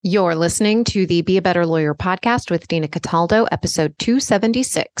You're listening to the Be a Better Lawyer podcast with Dina Cataldo, episode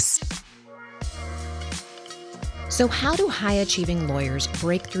 276. So how do high-achieving lawyers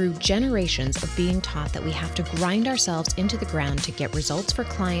break through generations of being taught that we have to grind ourselves into the ground to get results for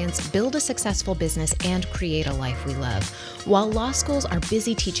clients, build a successful business, and create a life we love? While law schools are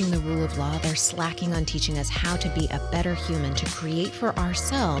busy teaching the rule of law, they're slacking on teaching us how to be a better human to create for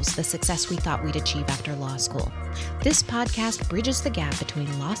ourselves the success we thought we'd achieve after law school. This podcast bridges the gap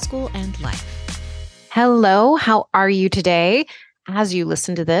between law school and life. Hello, how are you today? As you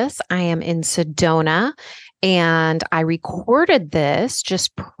listen to this, I am in Sedona. And I recorded this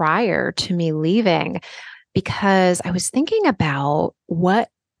just prior to me leaving because I was thinking about what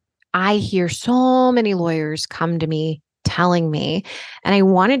I hear so many lawyers come to me telling me, and I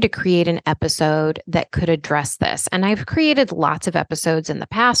wanted to create an episode that could address this. And I've created lots of episodes in the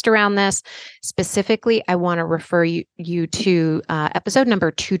past around this. Specifically, I want to refer you to episode number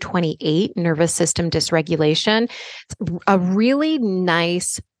 228, Nervous System Dysregulation. It's a really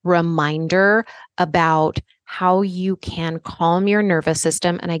nice reminder about how you can calm your nervous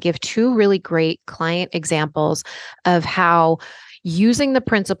system. And I give two really great client examples of how using the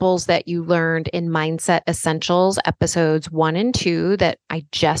principles that you learned in Mindset Essentials, episodes 1 and 2, that I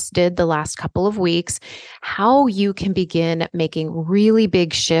just did the last couple of weeks, how you can begin making really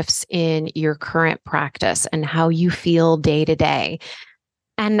big shifts in your current practice and how you feel day to day.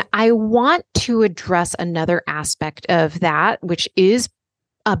 And I want to address another aspect of that, which is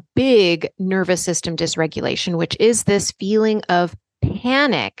a big nervous system dysregulation, which is this feeling of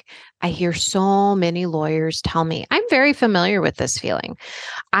panic. I hear so many lawyers tell me. I'm very familiar with this feeling.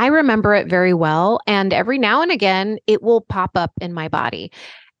 I remember it very well. And every now and again, it will pop up in my body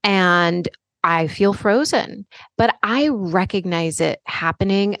and I feel frozen, but I recognize it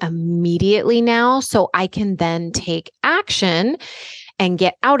happening immediately now. So I can then take action and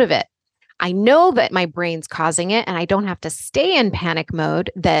get out of it. I know that my brain's causing it and I don't have to stay in panic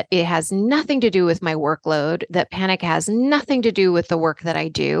mode, that it has nothing to do with my workload, that panic has nothing to do with the work that I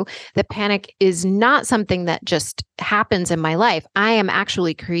do, that panic is not something that just happens in my life. I am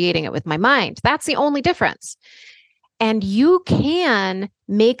actually creating it with my mind. That's the only difference. And you can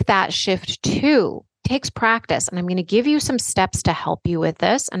make that shift too. It takes practice. And I'm going to give you some steps to help you with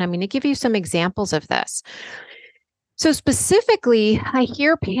this. And I'm going to give you some examples of this. So specifically, I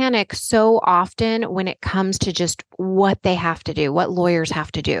hear panic so often when it comes to just what they have to do, what lawyers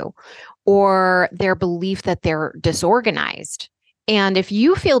have to do, or their belief that they're disorganized. And if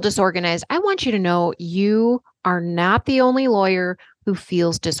you feel disorganized, I want you to know you are not the only lawyer who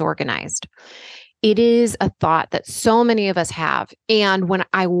feels disorganized. It is a thought that so many of us have. And when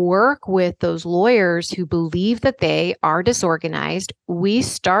I work with those lawyers who believe that they are disorganized, we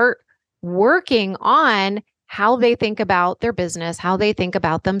start working on how they think about their business, how they think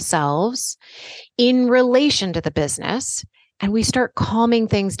about themselves in relation to the business. And we start calming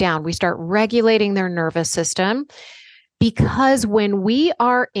things down. We start regulating their nervous system, because when we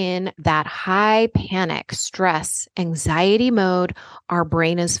are in that high panic, stress, anxiety mode, our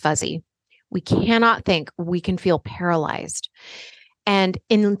brain is fuzzy. We cannot think. We can feel paralyzed. And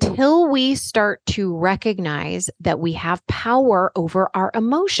until we start to recognize that we have power over our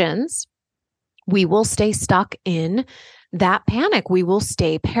emotions, we will stay stuck in that panic. We will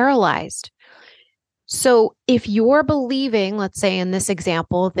stay paralyzed. So if you're believing, let's say in this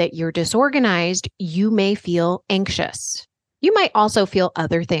example, that you're disorganized, you may feel anxious. You might also feel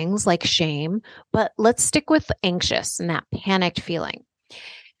other things like shame, but let's stick with anxious and that panicked feeling.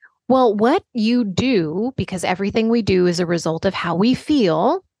 Well, what you do, because everything we do is a result of how we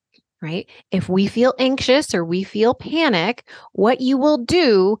feel, right? If we feel anxious or we feel panic, what you will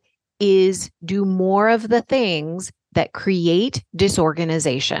do is do more of the things that create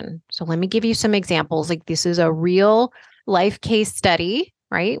disorganization. So let me give you some examples. Like, this is a real life case study,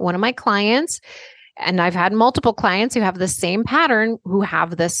 right? One of my clients, and I've had multiple clients who have the same pattern, who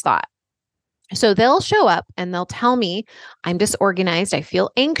have this thought. So they'll show up and they'll tell me, I'm disorganized, I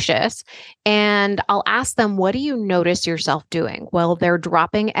feel anxious. And I'll ask them, what do you notice yourself doing? Well, they're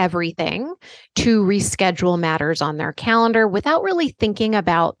dropping everything to reschedule matters on their calendar without really thinking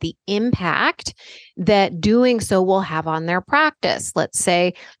about the impact that doing so will have on their practice. Let's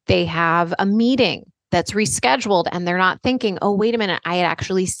say they have a meeting that's rescheduled and they're not thinking, oh, wait a minute, I had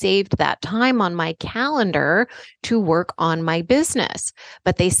actually saved that time on my calendar to work on my business.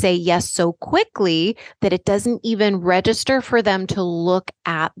 But they say yes so quickly that it doesn't even register for them to look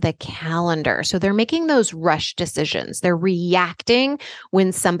at the calendar. So they're making those rush decisions. They're reacting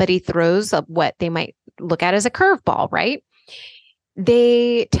when somebody throws up what they might look at as a curveball, right?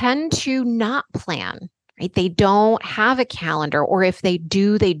 They tend to not plan. right? They don't have a calendar, or if they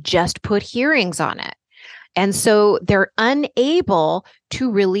do, they just put hearings on it. And so they're unable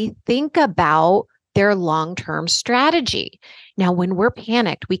to really think about their long-term strategy. Now, when we're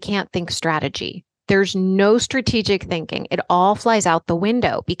panicked, we can't think strategy. There's no strategic thinking. It all flies out the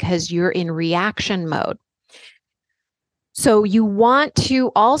window because you're in reaction mode. So you want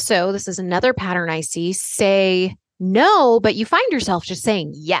to also, this is another pattern I see, say no, but you find yourself just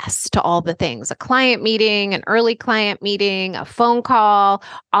saying yes to all the things, a client meeting, an early client meeting, a phone call,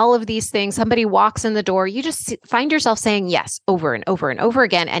 all of these things. Somebody walks in the door, you just find yourself saying yes over and over and over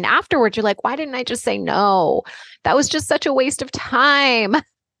again. And afterwards, you're like, why didn't I just say no? That was just such a waste of time.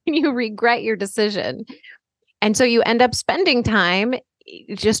 And you regret your decision. And so you end up spending time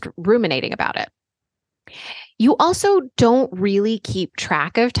just ruminating about it. You also don't really keep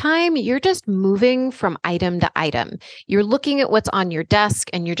track of time. You're just moving from item to item. You're looking at what's on your desk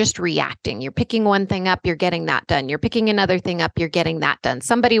and you're just reacting. You're picking one thing up, you're getting that done. You're picking another thing up, you're getting that done.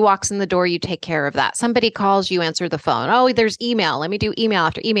 Somebody walks in the door, you take care of that. Somebody calls, you answer the phone. Oh, there's email. Let me do email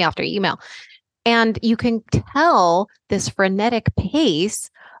after email after email. And you can tell this frenetic pace,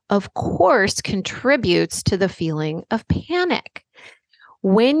 of course, contributes to the feeling of panic.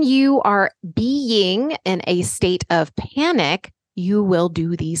 When you are being in a state of panic, you will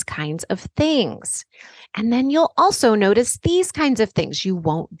do these kinds of things. And then you'll also notice these kinds of things. You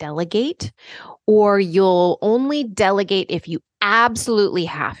won't delegate, or you'll only delegate if you absolutely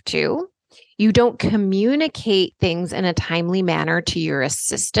have to. You don't communicate things in a timely manner to your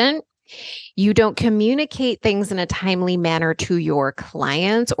assistant. You don't communicate things in a timely manner to your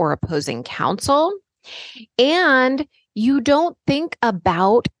clients or opposing counsel. And you don't think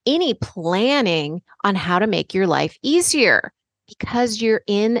about any planning on how to make your life easier. Because you're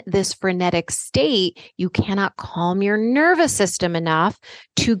in this frenetic state, you cannot calm your nervous system enough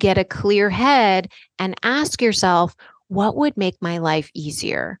to get a clear head and ask yourself, what would make my life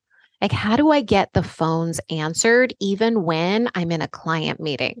easier? Like, how do I get the phones answered even when I'm in a client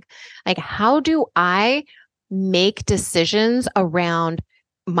meeting? Like, how do I make decisions around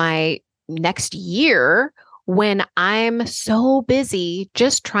my next year when I'm so busy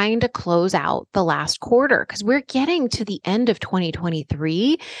just trying to close out the last quarter? Because we're getting to the end of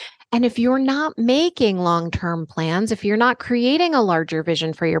 2023. And if you're not making long-term plans, if you're not creating a larger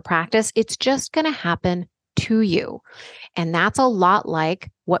vision for your practice, it's just going to happen to you. And that's a lot like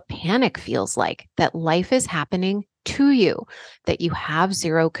what panic feels like, that life is happening to you, that you have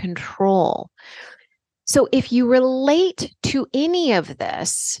zero control. So if you relate to any of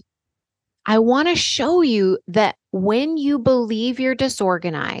this, I want to show you that when you believe you're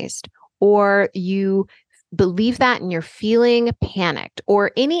disorganized, or you believe that and you're feeling panicked,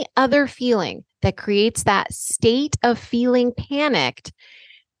 or any other feeling that creates that state of feeling panicked,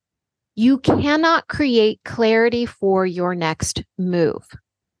 you cannot create clarity for your next move.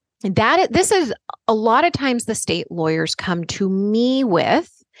 And this is a lot of times the state lawyers come to me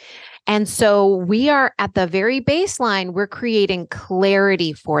with. And so we are at the very baseline, we're creating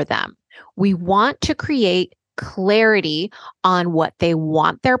clarity for them. We want to create clarity on what they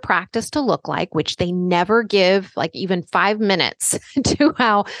want their practice to look like, which they never give like even 5 minutes to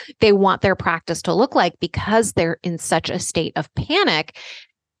how they want their practice to look like because they're in such a state of panic.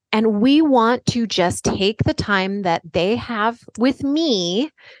 And we want to just take the time that they have with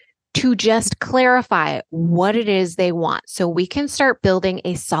me to just clarify what it is they want so we can start building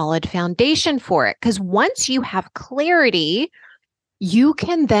a solid foundation for it. Because once you have clarity, you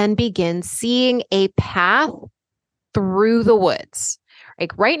can then begin seeing a path through the woods.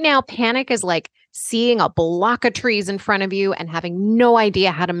 Like right now, panic is like seeing a block of trees in front of you and having no idea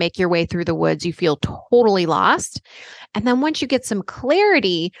how to make your way through the woods. You feel totally lost. And then once you get some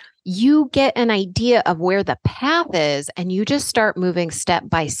clarity, you get an idea of where the path is and you just start moving step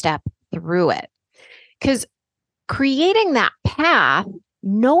by step through it. Because creating that path,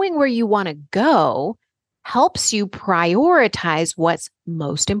 knowing where you want to go, helps you prioritize what's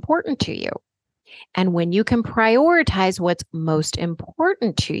most important to you. And when you can prioritize what's most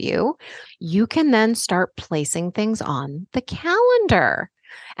important to you, you can then start placing things on the calendar.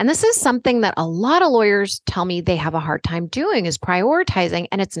 And this is something that a lot of lawyers tell me they have a hard time doing, is prioritizing.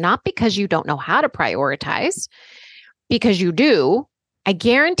 And it's not because you don't know how to prioritize, because you do. I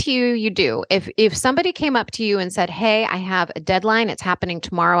guarantee you do. If somebody came up to you and said, hey, I have a deadline, it's happening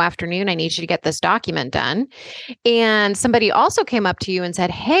tomorrow afternoon, I need you to get this document done. And somebody also came up to you and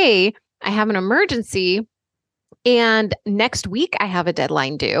said, hey, I have an emergency and next week I have a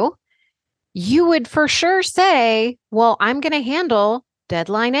deadline due, you would for sure say, well, I'm going to handle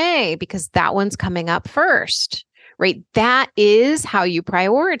deadline A because that one's coming up first, right? That is how you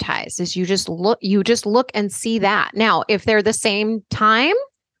prioritize, is you just look and see that. Now, if they're the same time,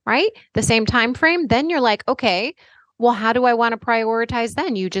 right? The same time frame, then you're like, okay, well, how do I want to prioritize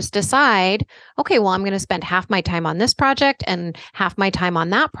then? You just decide, okay, well, I'm going to spend half my time on this project and half my time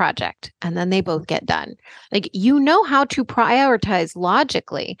on that project. And then they both get done. Like, you know how to prioritize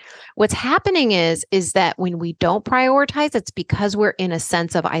logically. What's happening is that when we don't prioritize, it's because we're in a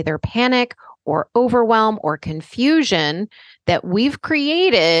sense of either panic or overwhelm or confusion that we've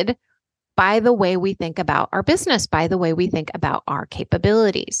created by the way we think about our business, by the way we think about our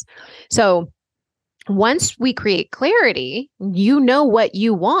capabilities. So once we create clarity, you know what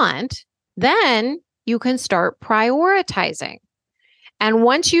you want, then you can start prioritizing. And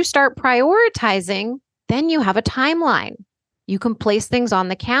once you start prioritizing, then you have a timeline. You can place things on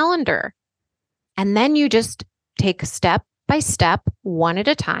the calendar. And then you just take step by step, one at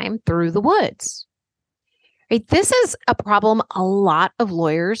a time through the woods. Right? This is a problem a lot of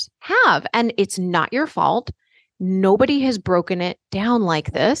lawyers have, and it's not your fault. Nobody has broken it down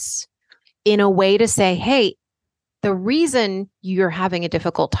like this in a way to say, hey, the reason you're having a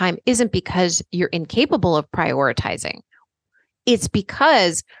difficult time isn't because you're incapable of prioritizing. It's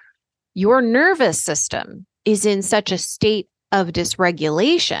because your nervous system is in such a state of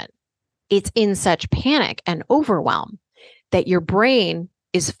dysregulation. It's in such panic and overwhelm that your brain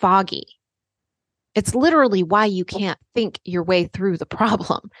is foggy. It's literally why you can't think your way through the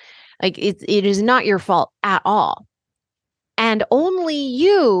problem. Like, it is not your fault at all. And only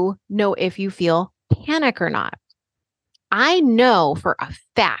you know if you feel panic or not. I know for a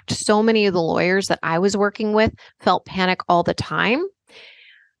fact, so many of the lawyers that I was working with felt panic all the time,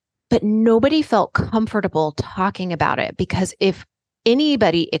 but nobody felt comfortable talking about it, because if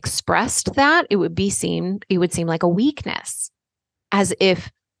anybody expressed that, it would seem like a weakness, as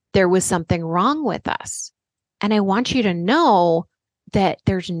if there was something wrong with us. And I want you to know that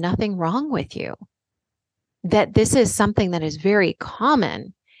there's nothing wrong with you, that this is something that is very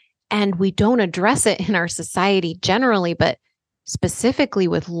common, and we don't address it in our society generally, but specifically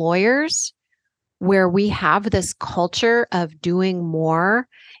with lawyers, where we have this culture of doing more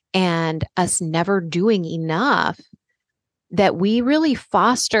and us never doing enough, that we really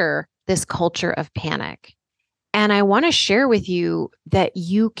foster this culture of panic. And I want to share with you that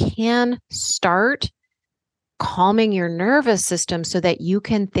you can start calming your nervous system so that you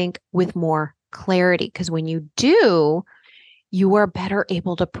can think with more clarity. Because when you do, you are better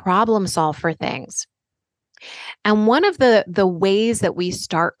able to problem solve for things. And one of the ways that we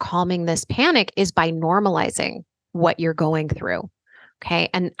start calming this panic is by normalizing what you're going through. Okay.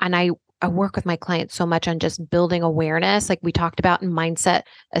 And I work with my clients so much on just building awareness. Like we talked about in Mindset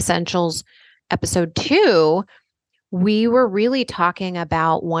Essentials episode 2, we were really talking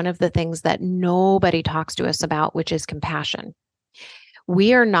about one of the things that nobody talks to us about, which is compassion.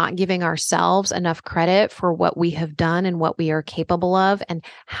 We are not giving ourselves enough credit for what we have done and what we are capable of and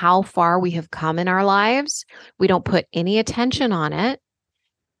how far we have come in our lives. We don't put any attention on it.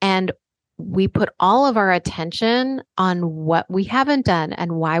 And we put all of our attention on what we haven't done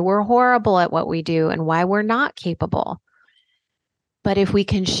and why we're horrible at what we do and why we're not capable. But if we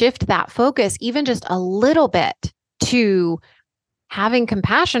can shift that focus even just a little bit to having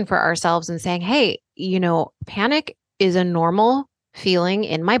compassion for ourselves and saying, hey, panic is a normal feeling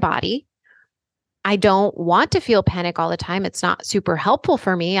in my body. I don't want to feel panic all the time. It's not super helpful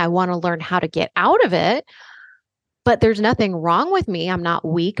for me. I want to learn how to get out of it. But there's nothing wrong with me. I'm not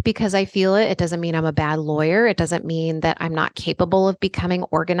weak because I feel it. It doesn't mean I'm a bad lawyer. It doesn't mean that I'm not capable of becoming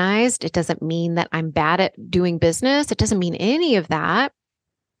organized. It doesn't mean that I'm bad at doing business. It doesn't mean any of that.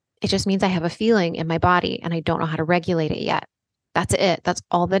 It just means I have a feeling in my body and I don't know how to regulate it yet. That's it. That's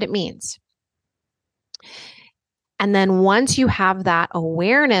all that it means. And then once you have that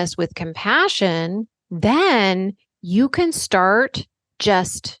awareness with compassion, then you can start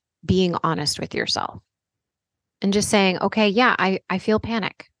just being honest with yourself and just saying, okay, yeah, I feel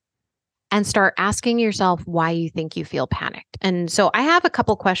panic, and start asking yourself why you think you feel panicked. And so I have a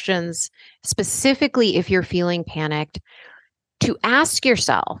couple questions specifically if you're feeling panicked to ask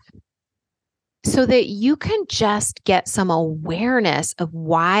yourself so that you can just get some awareness of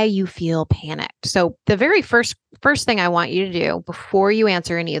why you feel panicked. So the very first thing I want you to do before you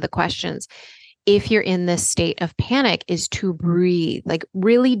answer any of the questions, if you're in this state of panic, is to breathe, like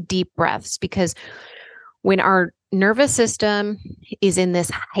really deep breaths, because when our nervous system is in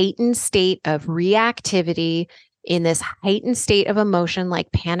this heightened state of reactivity, in this heightened state of emotion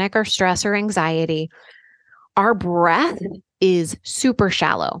like panic or stress or anxiety, our breath is super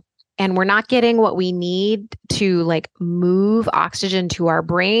shallow. and we're not getting what we need to like move oxygen to our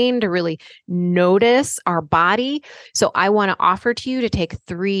brain to really notice our body. So I want to offer to you to take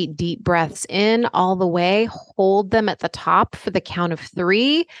 3 deep breaths in all the way, hold them at the top for the count of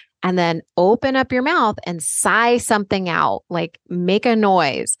 3, and then open up your mouth and sigh something out, like make a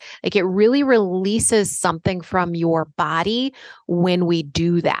noise. Like it really releases something from your body when we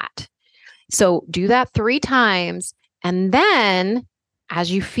do that. So do that 3 times. And then as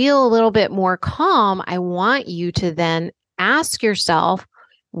you feel a little bit more calm, I want you to then ask yourself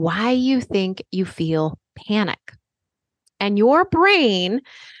why you think you feel panic. And your brain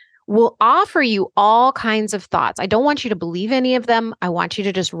will offer you all kinds of thoughts. I don't want you to believe any of them. I want you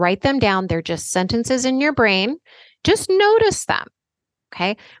to just write them down. They're just sentences in your brain. Just notice them.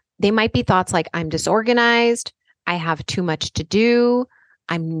 Okay. They might be thoughts like, I'm disorganized. I have too much to do.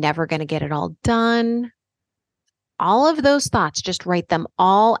 I'm never going to get it all done. All of those thoughts, just write them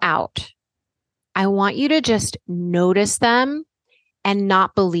all out. I want you to just notice them and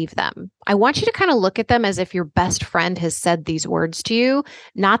not believe them. I want you to kind of look at them as if your best friend has said these words to you,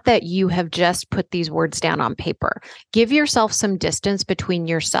 not that you have just put these words down on paper. Give yourself some distance between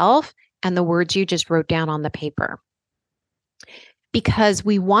yourself and the words you just wrote down on the paper. Because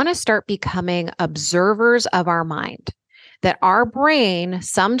we want to start becoming observers of our mind, that our brain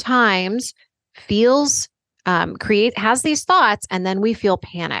sometimes feels has these thoughts, and then we feel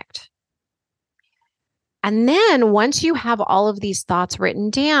panicked. And then once you have all of these thoughts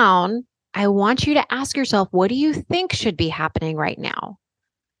written down, I want you to ask yourself, what do you think should be happening right now?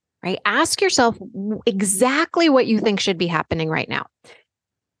 Right? Ask yourself exactly what you think should be happening right now.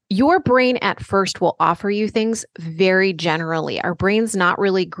 Your brain at first will offer you things very generally. Our brain's not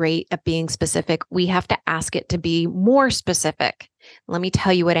really great at being specific. We have to ask it to be more specific. Let me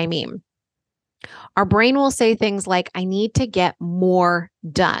tell you what I mean. Our brain will say things like, I need to get more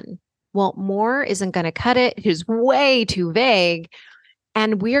done. Well, more isn't going to cut it. It is way too vague.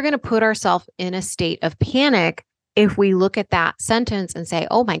 And we are going to put ourselves in a state of panic if we look at that sentence and say,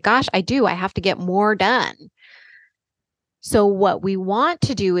 oh my gosh, I have to get more done. So what we want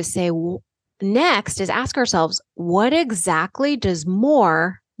to do is say, next is ask ourselves, what exactly does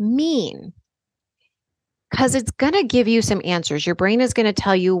more mean? Because it's going to give you some answers. Your brain is going to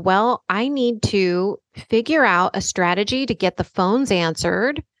tell you, well, I need to figure out a strategy to get the phones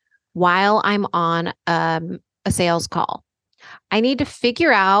answered while I'm on a sales call. I need to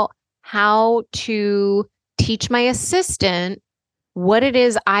figure out how to teach my assistant what it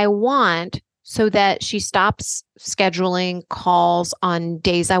is I want so that she stops scheduling calls on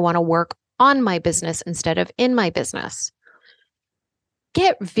days I want to work on my business instead of in my business.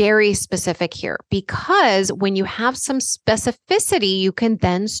 Get very specific here, because when you have some specificity, you can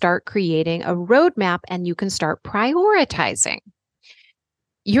then start creating a roadmap and you can start prioritizing.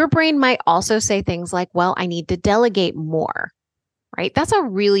 Your brain might also say things like, well, I need to delegate more, right? That's a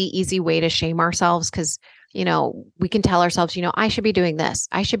really easy way to shame ourselves because, we can tell ourselves, I should be doing this,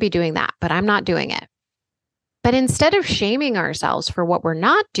 I should be doing that, but I'm not doing it. But instead of shaming ourselves for what we're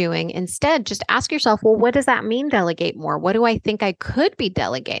not doing, instead just ask yourself, well, what does that mean, delegate more? What do I think I could be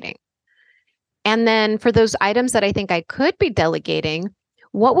delegating? And then for those items that I think I could be delegating,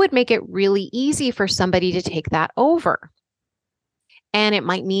 what would make it really easy for somebody to take that over? And it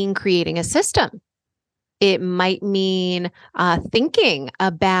might mean creating a system. It might mean thinking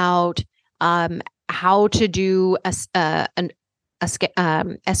about how to do SOPs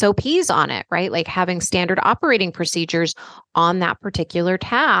on it, right? Like having standard operating procedures on that particular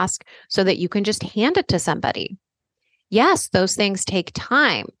task so that you can just hand it to somebody. Yes, those things take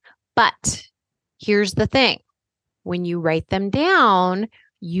time, but here's the thing. When you write them down,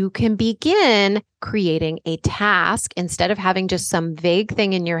 you can begin creating a task instead of having just some vague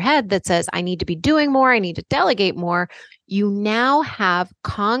thing in your head that says, I need to be doing more, I need to delegate more. You now have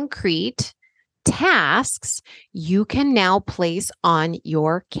concrete tasks you can now place on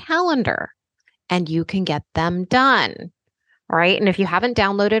your calendar and you can get them done. All right. And if you haven't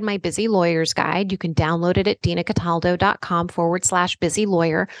downloaded my Busy Lawyers Guide, you can download it at dinacataldo.com/busy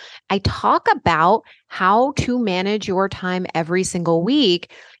lawyer. I talk about how to manage your time every single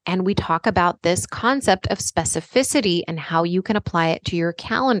week. And we talk about this concept of specificity and how you can apply it to your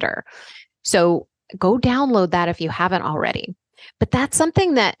calendar. So go download that if you haven't already. But that's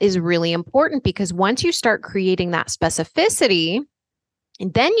something that is really important because once you start creating that specificity,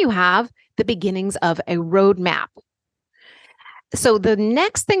 and then you have the beginnings of a roadmap. So the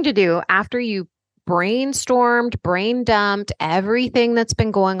next thing to do after you brainstormed, brain dumped everything that's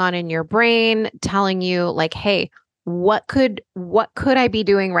been going on in your brain, telling you like, hey, what could I be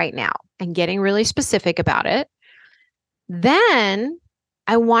doing right now? And getting really specific about it. Then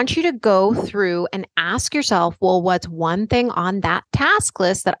I want you to go through and ask yourself, well, what's one thing on that task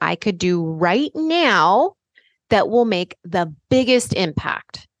list that I could do right now that will make the biggest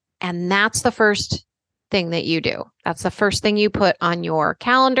impact? And that's the first thing that you do. That's the first thing you put on your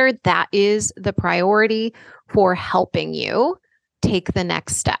calendar. That is the priority for helping you take the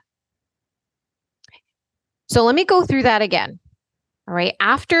next step. So let me go through that again. All right.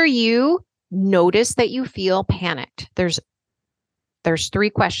 After you notice that you feel panicked, there's 4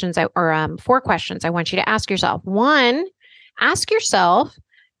 questions I want you to ask yourself. 1, ask yourself,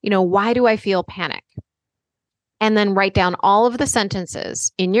 why do I feel panic? And then write down all of the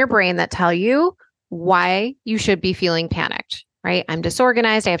sentences in your brain that tell you why you should be feeling panicked, right? I'm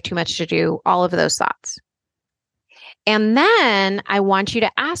disorganized. I have too much to do, all of those thoughts. And then I want you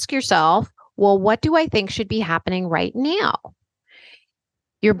to ask yourself, well, what do I think should be happening right now?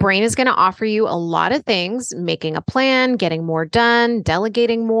 Your brain is going to offer you a lot of things, making a plan, getting more done,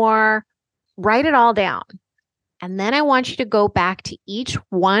 delegating more. Write it all down. And then I want you to go back to each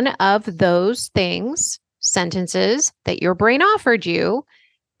one of those things, sentences that your brain offered you,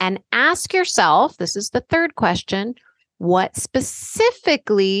 and ask yourself, this is the 3rd question, what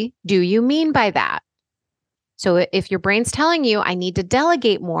specifically do you mean by that? So if your brain's telling you, I need to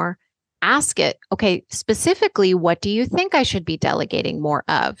delegate more, ask it, okay, specifically, what do you think I should be delegating more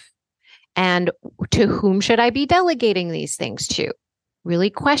of? And to whom should I be delegating these things to?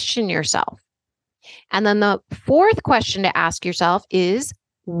 Really question yourself. And then the 4th question to ask yourself is,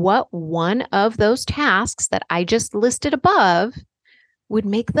 what one of those tasks that I just listed above would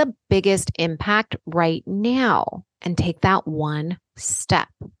make the biggest impact right now? And take that one step.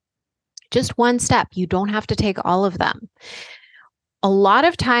 Just one step. You don't have to take all of them. A lot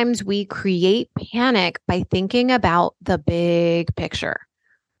of times we create panic by thinking about the big picture.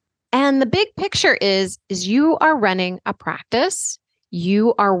 And the big picture is you are running a practice.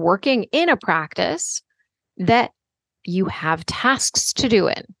 You are working in a practice that you have tasks to do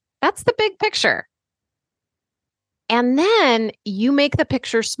in. That's the big picture. And then you make the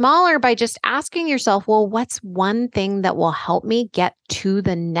picture smaller by just asking yourself, well, what's one thing that will help me get to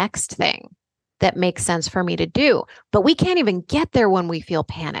the next thing that makes sense for me to do? But we can't even get there when we feel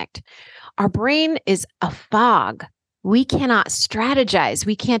panicked. Our brain is a fog. We cannot strategize.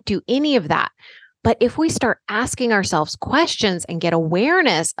 We can't do any of that. But if we start asking ourselves questions and get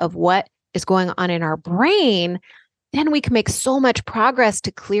awareness of what is going on in our brain, then we can make so much progress to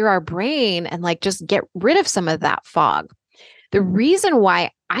clear our brain and just get rid of some of that fog. The reason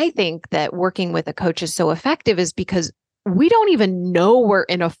why I think that working with a coach is so effective is because we don't even know we're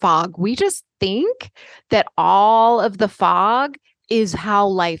in a fog. We just think that all of the fog is how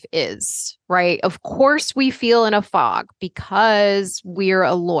life is, right? Of course, we feel in a fog because we're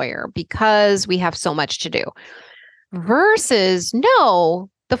a lawyer, because we have so much to do. Versus, no,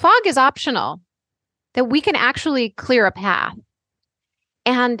 the fog is optional, that we can actually clear a path.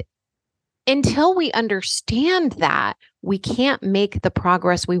 And until we understand that, we can't make the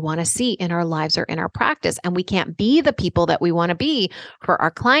progress we want to see in our lives or in our practice. And we can't be the people that we want to be for our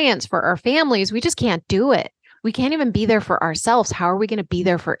clients, for our families. We just can't do it. We can't even be there for ourselves. How are we going to be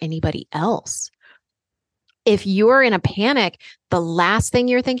there for anybody else? If you're in a panic, the last thing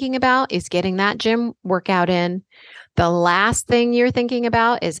you're thinking about is getting that gym workout in. The last thing you're thinking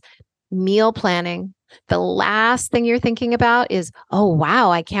about is meal planning. The last thing you're thinking about is, oh,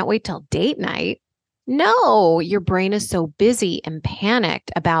 wow, I can't wait till date night. No, your brain is so busy and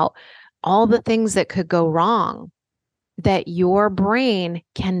panicked about all the things that could go wrong that your brain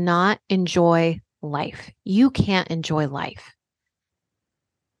cannot enjoy life. You can't enjoy life.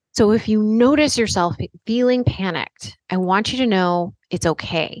 So if you notice yourself feeling panicked, I want you to know it's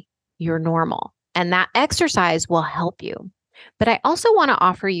okay. You're normal. And that exercise will help you. But I also want to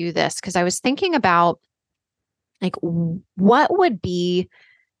offer you this because I was thinking about what would be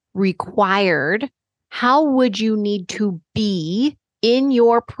required? How would you need to be in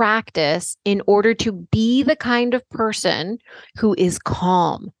your practice in order to be the kind of person who is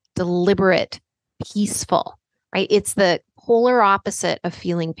calm, deliberate, peaceful, right? It's the polar opposite of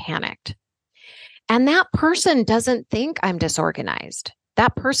feeling panicked. And that person doesn't think I'm disorganized.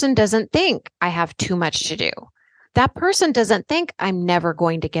 That person doesn't think I have too much to do. That person doesn't think I'm never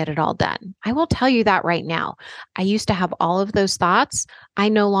going to get it all done. I will tell you that right now. I used to have all of those thoughts. I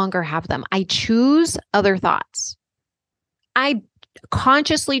no longer have them. I choose other thoughts. I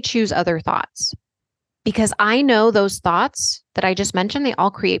consciously choose other thoughts because I know those thoughts that I just mentioned, they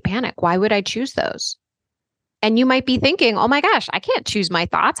all create panic. Why would I choose those? And you might be thinking, oh my gosh, I can't choose my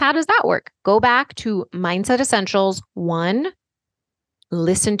thoughts. How does that work? Go back to Mindset Essentials 1,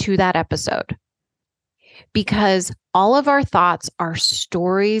 listen to that episode. because all of our thoughts are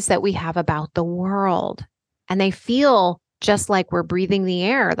stories that we have about the world, and they feel just like we're breathing the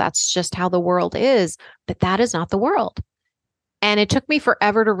air. That's just how the world is, but that is not the world. And it took me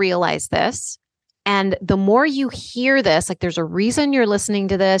forever to realize this. And the more you hear this, like there's a reason you're listening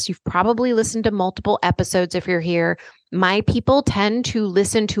to this. You've probably listened to multiple episodes if you're here. My people tend to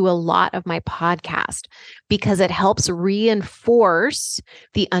listen to a lot of my podcast because it helps reinforce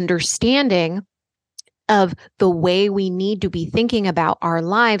the understanding of the way we need to be thinking about our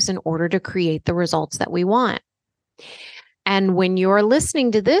lives in order to create the results that we want. And when you're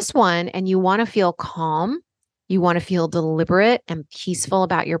listening to this one and you want to feel calm, you want to feel deliberate and peaceful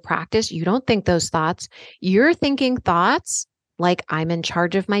about your practice, you don't think those thoughts. You're thinking thoughts like, I'm in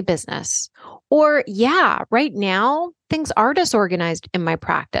charge of my business. Or, yeah, right now, things are disorganized in my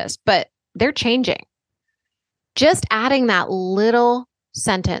practice, but they're changing. Just adding that little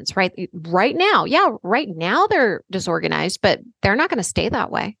sentence, right now. Yeah, right now they're disorganized, but they're not going to stay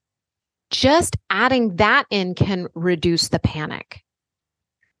that way. Just adding that in can reduce the panic.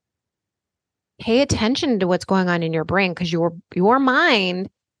 Pay attention to what's going on in your brain because your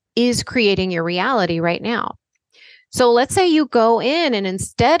mind is creating your reality right now. So let's say you go in and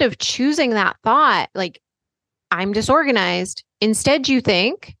instead of choosing that thought, like, I'm disorganized, instead you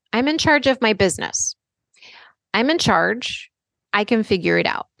think, I'm in charge of my business. I'm in charge. I can figure it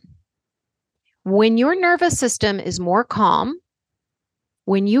out. When your nervous system is more calm,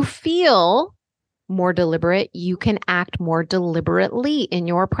 when you feel more deliberate, you can act more deliberately in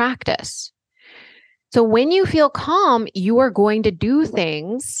your practice. So when you feel calm, you are going to do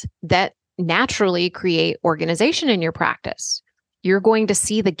things that naturally create organization in your practice. You're going to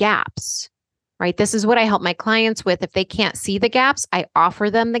see the gaps, right? This is what I help my clients with. If they can't see the gaps, I offer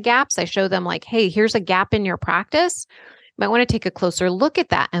them the gaps. I show them like, hey, here's a gap in your practice. You might want to take a closer look at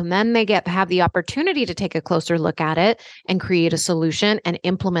that. And then they have the opportunity to take a closer look at it and create a solution and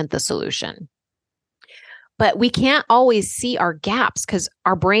implement the solution. But we can't always see our gaps because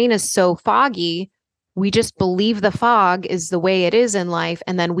our brain is so foggy. We just believe the fog is the way it is in life,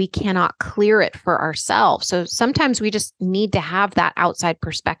 and then we cannot clear it for ourselves. So sometimes we just need to have that outside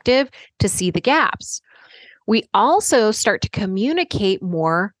perspective to see the gaps. We also start to communicate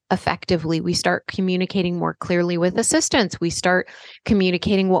more effectively. We start communicating more clearly with assistants. We start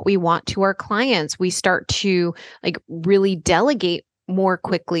communicating what we want to our clients. We start to really delegate more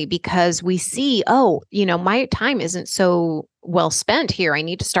quickly because we see, my time isn't so well spent here. I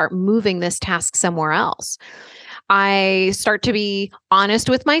need to start moving this task somewhere else. I start to be honest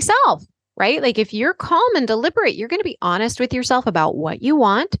with myself, right? Like if you're calm and deliberate, you're going to be honest with yourself about what you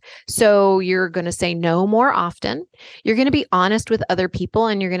want. So you're going to say no more often. You're going to be honest with other people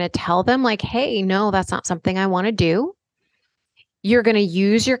and you're going to tell them like, hey, no, that's not something I want to do. You're going to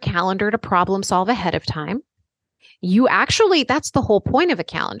use your calendar to problem solve ahead of time. That's the whole point of a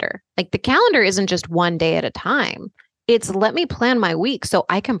calendar. Like the calendar isn't just one day at a time. It's let me plan my week so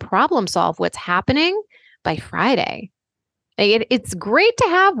I can problem solve what's happening by Friday. It's great to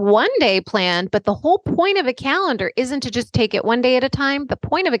have one day planned, but the whole point of a calendar isn't to just take it one day at a time. The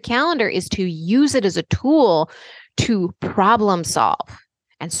point of a calendar is to use it as a tool to problem solve.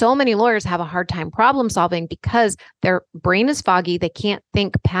 And so many lawyers have a hard time problem solving because their brain is foggy. They can't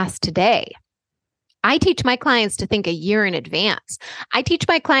think past today. I teach my clients to think a year in advance. I teach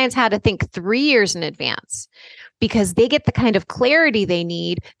my clients how to think 3 years in advance because they get the kind of clarity they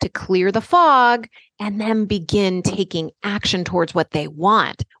need to clear the fog and then begin taking action towards what they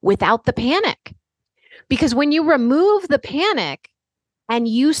want without the panic. Because when you remove the panic and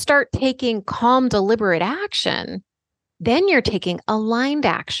you start taking calm, deliberate action, then you're taking aligned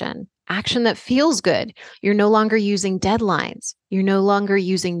action that feels good. You're no longer using deadlines. You're no longer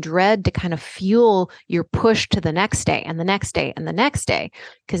using dread to kind of fuel your push to the next day and the next day and the next day.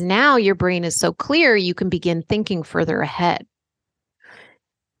 Because now your brain is so clear, you can begin thinking further ahead.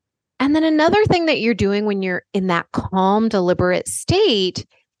 And then another thing that you're doing when you're in that calm, deliberate state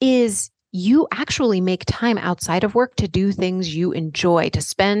is you actually make time outside of work to do things you enjoy, to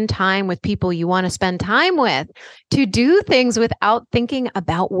spend time with people you want to spend time with, to do things without thinking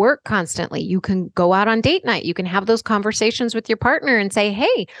about work constantly. You can go out on date night. You can have those conversations with your partner and say,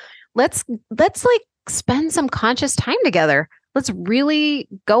 hey, let's spend some conscious time together. Let's really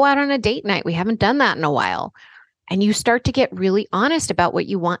go out on a date night. We haven't done that in a while. And you start to get really honest about what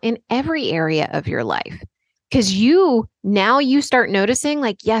you want in every area of your life. Because you start noticing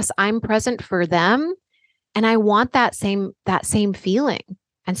like, yes, I'm present for them and I want that same feeling.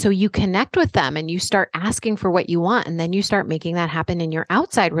 And so you connect with them and you start asking for what you want. And then you start making that happen in your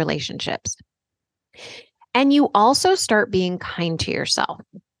outside relationships. And you also start being kind to yourself.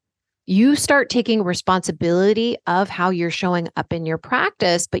 You start taking responsibility of how you're showing up in your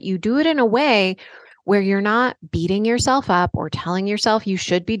practice, but you do it in a way where you're not beating yourself up or telling yourself you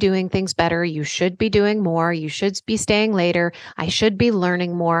should be doing things better, you should be doing more, you should be staying later, I should be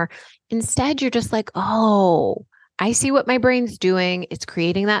learning more. Instead, you're just like, oh, I see what my brain's doing. It's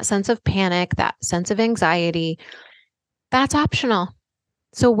creating that sense of panic, that sense of anxiety. That's optional.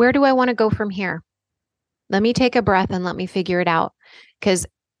 So where do I want to go from here? Let me take a breath and let me figure it out. Because,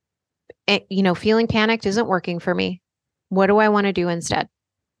 feeling panicked isn't working for me. What do I want to do instead?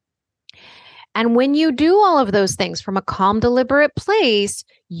 And when you do all of those things from a calm, deliberate place,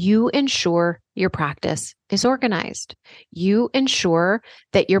 you ensure your practice is organized. You ensure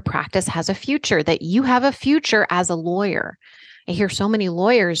that your practice has a future, that you have a future as a lawyer. I hear so many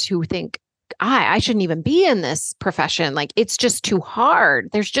lawyers who think, I shouldn't even be in this profession. Like, it's just too hard.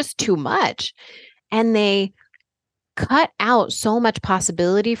 There's just too much. And they cut out so much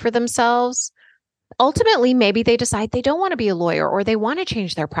possibility for themselves. Ultimately, maybe they decide they don't want to be a lawyer or they want to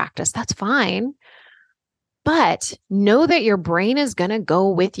change their practice. That's fine. But know that your brain is going to go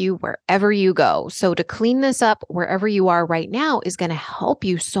with you wherever you go. So to clean this up wherever you are right now is going to help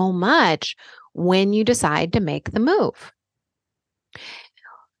you so much when you decide to make the move.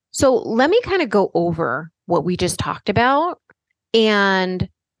 So let me kind of go over what we just talked about. And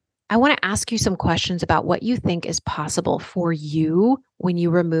I want to ask you some questions about what you think is possible for you when you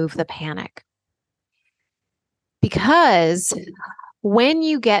remove the panic. Because when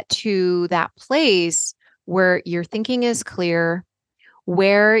you get to that place where your thinking is clear,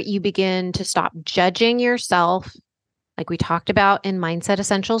 where you begin to stop judging yourself, like we talked about in Mindset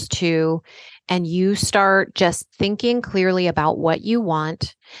Essentials 2, and you start just thinking clearly about what you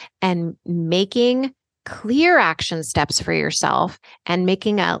want and making clear action steps for yourself and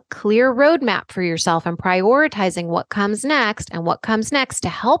making a clear roadmap for yourself and prioritizing what comes next and what comes next to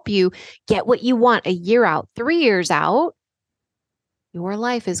help you get what you want a year out, 3 years out, your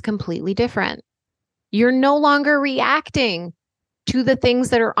life is completely different. You're no longer reacting to the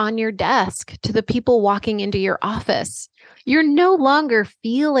things that are on your desk, to the people walking into your office. You're no longer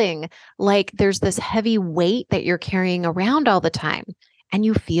feeling like there's this heavy weight that you're carrying around all the time, and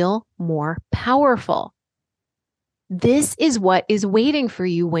you feel more powerful. This is what is waiting for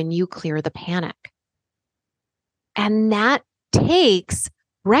you when you clear the panic. And that takes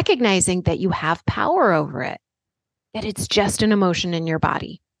recognizing that you have power over it, that it's just an emotion in your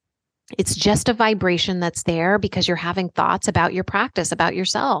body. It's just a vibration that's there because you're having thoughts about your practice, about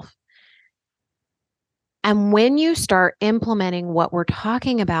yourself. And when you start implementing what we're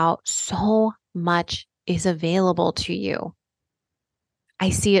talking about, so much is available to you. I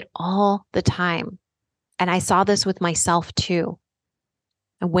see it all the time. And I saw this with myself too.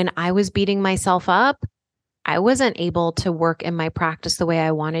 And when I was beating myself up, I wasn't able to work in my practice the way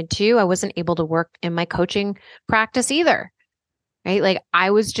I wanted to. I wasn't able to work in my coaching practice either. Right? Like,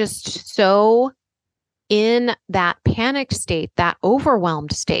 I was just so in that panicked state, that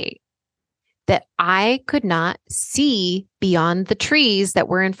overwhelmed state, that I could not see beyond the trees that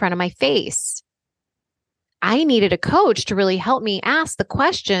were in front of my face. I needed a coach to really help me ask the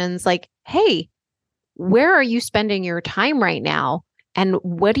questions like, hey, where are you spending your time right now? And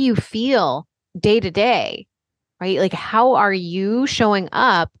what do you feel day to day? Right? Like, how are you showing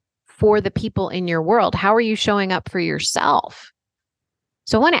up for the people in your world? How are you showing up for yourself?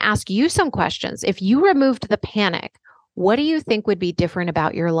 So I want to ask you some questions. If you removed the panic, what do you think would be different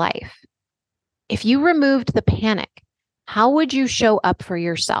about your life? If you removed the panic, how would you show up for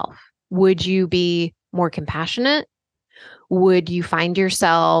yourself? Would you be more compassionate? Would you find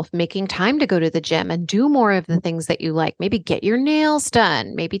yourself making time to go to the gym and do more of the things that you like? Maybe get your nails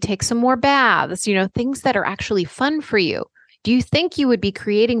done, maybe take some more baths, things that are actually fun for you. Do you think you would be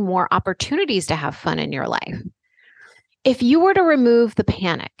creating more opportunities to have fun in your life? If you were to remove the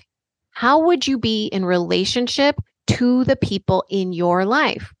panic, how would you be in relationship to the people in your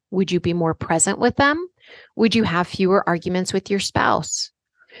life? Would you be more present with them? Would you have fewer arguments with your spouse?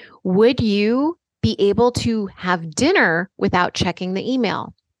 Would you be able to have dinner without checking the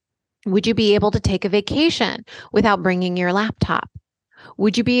email? Would you be able to take a vacation without bringing your laptop?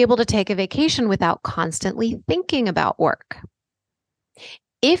 Would you be able to take a vacation without constantly thinking about work?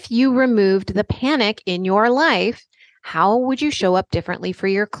 If you removed the panic in your life, how would you show up differently for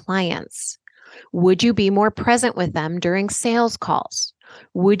your clients? Would you be more present with them during sales calls?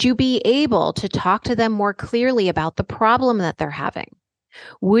 Would you be able to talk to them more clearly about the problem that they're having?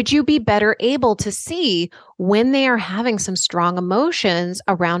 Would you be better able to see when they are having some strong emotions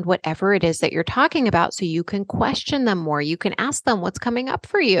around whatever it is that you're talking about so you can question them more? You can ask them what's coming up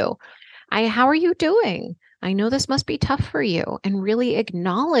for you. How are you doing? I know this must be tough for you, and really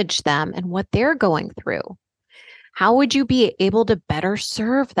acknowledge them and what they're going through. How would you be able to better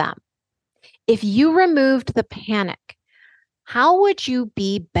serve them? If you removed the panic, how would you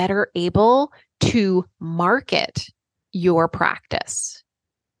be better able to market your practice?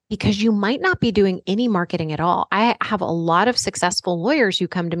 Because you might not be doing any marketing at all. I have a lot of successful lawyers who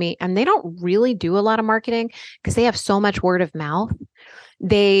come to me and they don't really do a lot of marketing because they have so much word of mouth.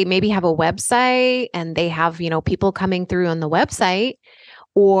 They maybe have a website and they have, people coming through on the website,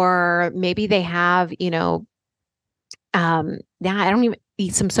 or maybe they have, I don't even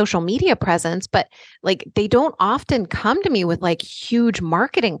some social media presence, but like they don't often come to me with like huge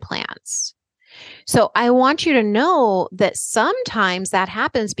marketing plans. So I want you to know that sometimes that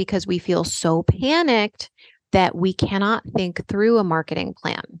happens because we feel so panicked that we cannot think through a marketing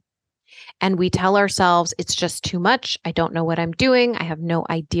plan. And we tell ourselves, it's just too much. I don't know what I'm doing. I have no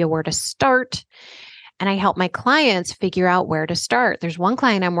idea where to start. And I help my clients figure out where to start. There's one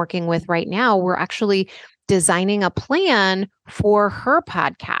client I'm working with right now. We're actually designing a plan for her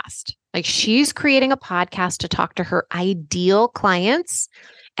podcast. Like she's creating a podcast to talk to her ideal clients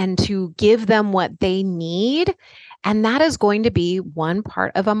and to give them what they need. And that is going to be one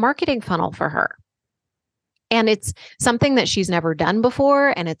part of a marketing funnel for her. And it's something that she's never done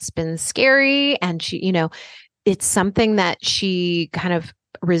before. And it's been scary. And she, it's something that she kind of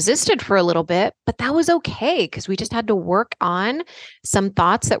resisted for a little bit, but that was okay because we just had to work on some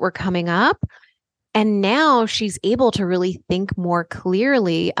thoughts that were coming up. And now she's able to really think more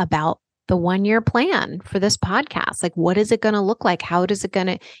clearly about the 1-year plan for this podcast. Like, what is it going to look like? How is it going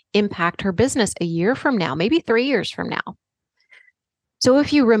to impact her business a year from now, maybe 3 years from now? So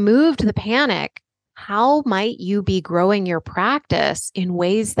if you removed the panic, how might you be growing your practice in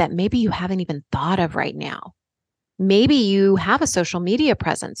ways that maybe you haven't even thought of right now? Maybe you have a social media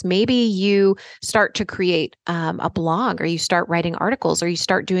presence. Maybe you start to create a blog, or you start writing articles, or you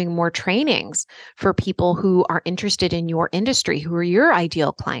start doing more trainings for people who are interested in your industry, who are your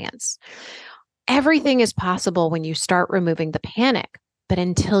ideal clients. Everything is possible when you start removing the panic. But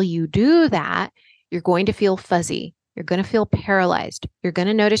until you do that, you're going to feel fuzzy. You're going to feel paralyzed. You're going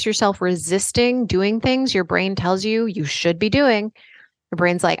to notice yourself resisting doing things your brain tells you you should be doing. Your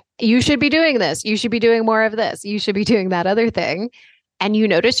brain's like, you should be doing this. You should be doing more of this. You should be doing that other thing. And you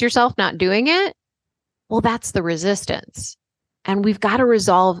notice yourself not doing it. Well, that's the resistance. And we've got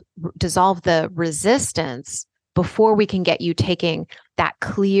to dissolve the resistance before we can get you taking that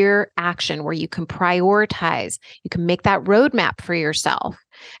clear action where you can prioritize, you can make that roadmap for yourself,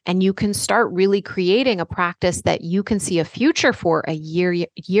 and you can start really creating a practice that you can see a future for a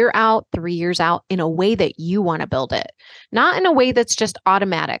year out, 3 years out, in a way that you want to build it, not in a way that's just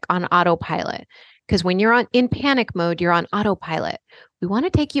automatic on autopilot. Because when you're in panic mode, you're on autopilot. We want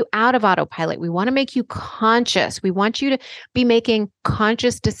to take you out of autopilot. We want to make you conscious. We want you to be making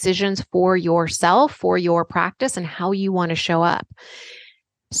conscious decisions for yourself, for your practice, and how you want to show up.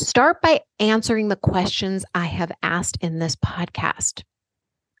 Start by answering the questions I have asked in this podcast.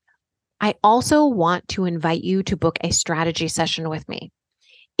 I also want to invite you to book a strategy session with me.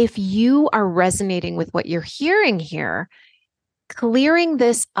 If you are resonating with what you're hearing here, clearing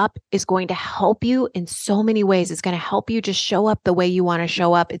this up is going to help you in so many ways. It's going to help you just show up the way you want to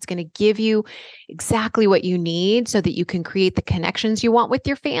show up. It's going to give you exactly what you need so that you can create the connections you want with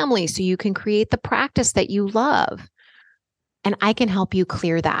your family, so you can create the practice that you love. And I can help you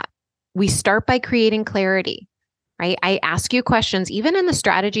clear that. We start by creating clarity, right? I ask you questions. Even in the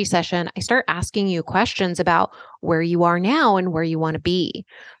strategy session, I start asking you questions about where you are now and where you want to be.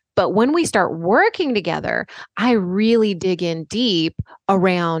 But when we start working together, I really dig in deep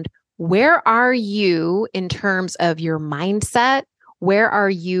around where are you in terms of your mindset? Where are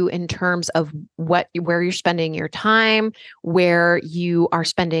you in terms of where you're spending your time, where you are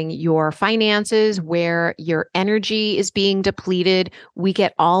spending your finances, where your energy is being depleted? We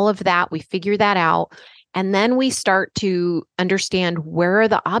get all of that. We figure that out. And then we start to understand where are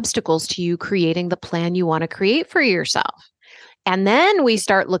the obstacles to you creating the plan you want to create for yourself. And then we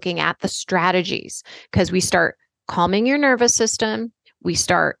start looking at the strategies, because we start calming your nervous system. We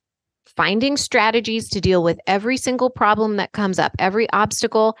start finding strategies to deal with every single problem that comes up. Every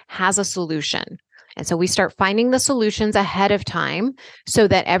obstacle has a solution. And so we start finding the solutions ahead of time so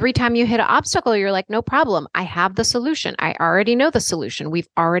that every time you hit an obstacle, you're like, no problem. I have the solution. I already know the solution. We've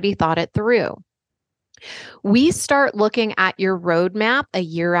already thought it through. We start looking at your roadmap a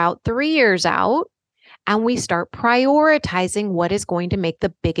year out, 3 years out. And we start prioritizing what is going to make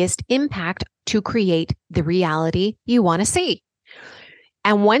the biggest impact to create the reality you want to see.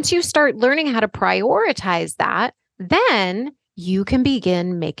 And once you start learning how to prioritize that, then you can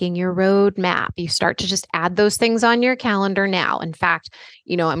begin making your roadmap. You start to just add those things on your calendar now. In fact,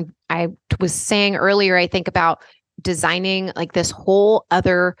 I was saying earlier, I think about designing like this whole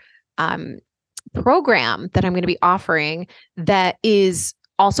other program that I'm going to be offering that is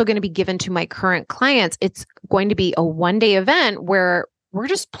also going to be given to my current clients. It's going to be a one-day event where we're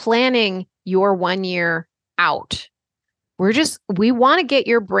just planning your 1 year out. We want to get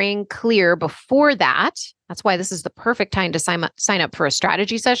your brain clear before that. That's why this is the perfect time to sign up for a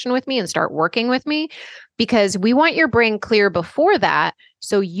strategy session with me and start working with me, because we want your brain clear before that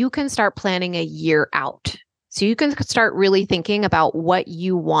so you can start planning a year out. So you can start really thinking about what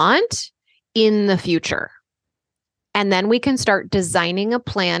you want in the future. And then we can start designing a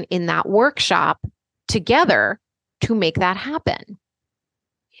plan in that workshop together to make that happen.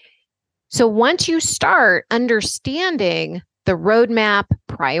 So once you start understanding the roadmap,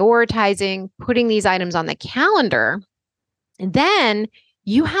 prioritizing, putting these items on the calendar, then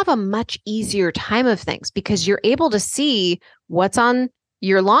you have a much easier time of things because you're able to see what's on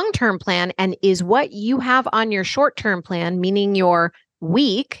your long-term plan and is what you have on your short-term plan, meaning your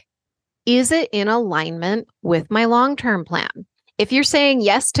week, is it in alignment with my long-term plan? If you're saying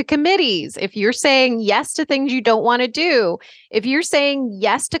yes to committees, if you're saying yes to things you don't want to do, if you're saying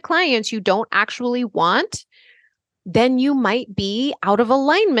yes to clients you don't actually want, then you might be out of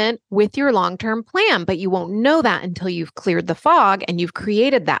alignment with your long-term plan, but you won't know that until you've cleared the fog and you've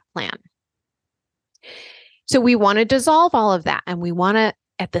created that plan. So we want to dissolve all of that. And we want to,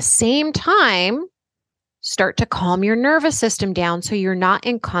 at the same time, start to calm your nervous system down so you're not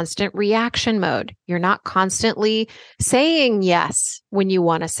in constant reaction mode. You're not constantly saying yes when you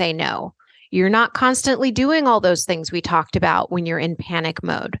want to say no. You're not constantly doing all those things we talked about when you're in panic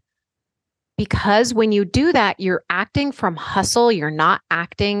mode. Because when you do that, you're acting from hustle. You're not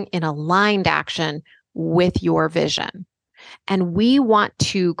acting in aligned action with your vision. And we want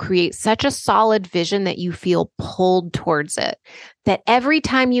to create such a solid vision that you feel pulled towards it, that every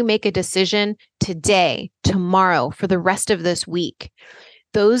time you make a decision today, tomorrow, for the rest of this week,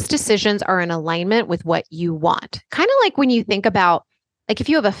 those decisions are in alignment with what you want. Kind of like when you think about, like if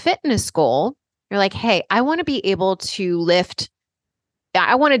you have a fitness goal, you're like, hey, I want to be able to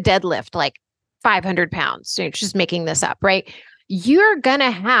I want to deadlift like 500 pounds. So you're just making this up, right? You're going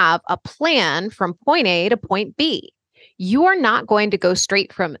to have a plan from point A to point B. You are not going to go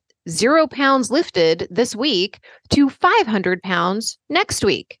straight from 0 pounds lifted this week to 500 pounds next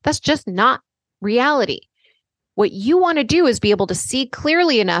week. That's just not reality. What you want to do is be able to see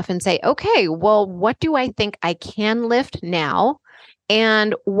clearly enough and say, okay, well, what do I think I can lift now?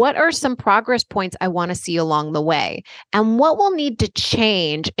 And what are some progress points I want to see along the way? And what will need to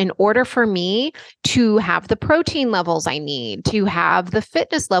change in order for me to have the protein levels I need, to have the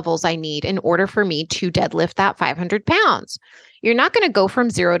fitness levels I need in order for me to deadlift that 500 pounds? You're not going to go from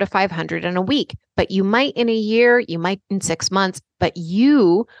 0 to 500 in a week, but you might in a year, you might in 6 months, but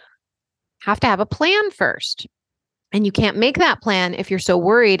you have to have a plan first. And you can't make that plan if you're so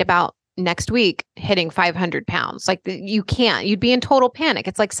worried about next week hitting 500 pounds. Like you can't, you'd be in total panic.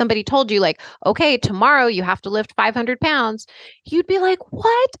 It's like somebody told you like, okay, tomorrow you have to lift 500 pounds. You'd be like,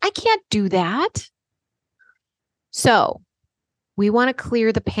 what? I can't do that. So we want to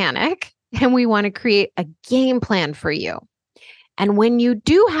clear the panic and we want to create a game plan for you. And when you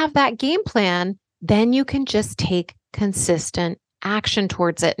do have that game plan, then you can just take consistent action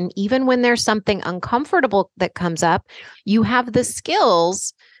towards it. And even when there's something uncomfortable that comes up, you have the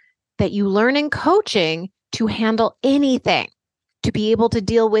skills that you learn in coaching to handle anything, to be able to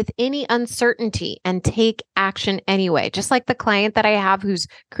deal with any uncertainty and take action anyway. Just like the client that I have who's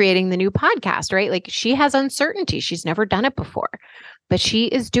creating the new podcast, right? Like she has uncertainty. She's never done it before, but she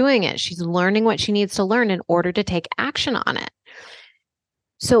is doing it. She's learning what she needs to learn in order to take action on it.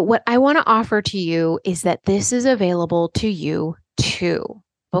 So what I want to offer to you is that this is available to you too.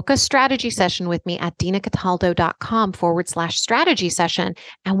 Book a strategy session with me at dinacataldo.com/strategy session,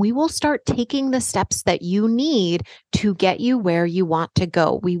 and we will start taking the steps that you need to get you where you want to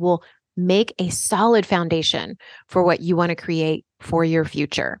go. We will make a solid foundation for what you want to create for your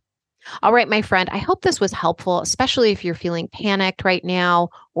future. All right, my friend, I hope this was helpful, especially if you're feeling panicked right now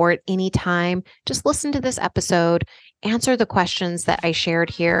or at any time. Just listen to this episode, answer the questions that I shared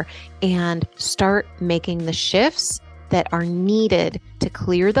here, and start making the shifts that are needed to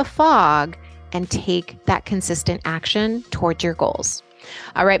clear the fog and take that consistent action towards your goals.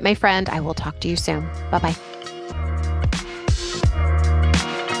 All right, my friend, I will talk to you soon. Bye-bye.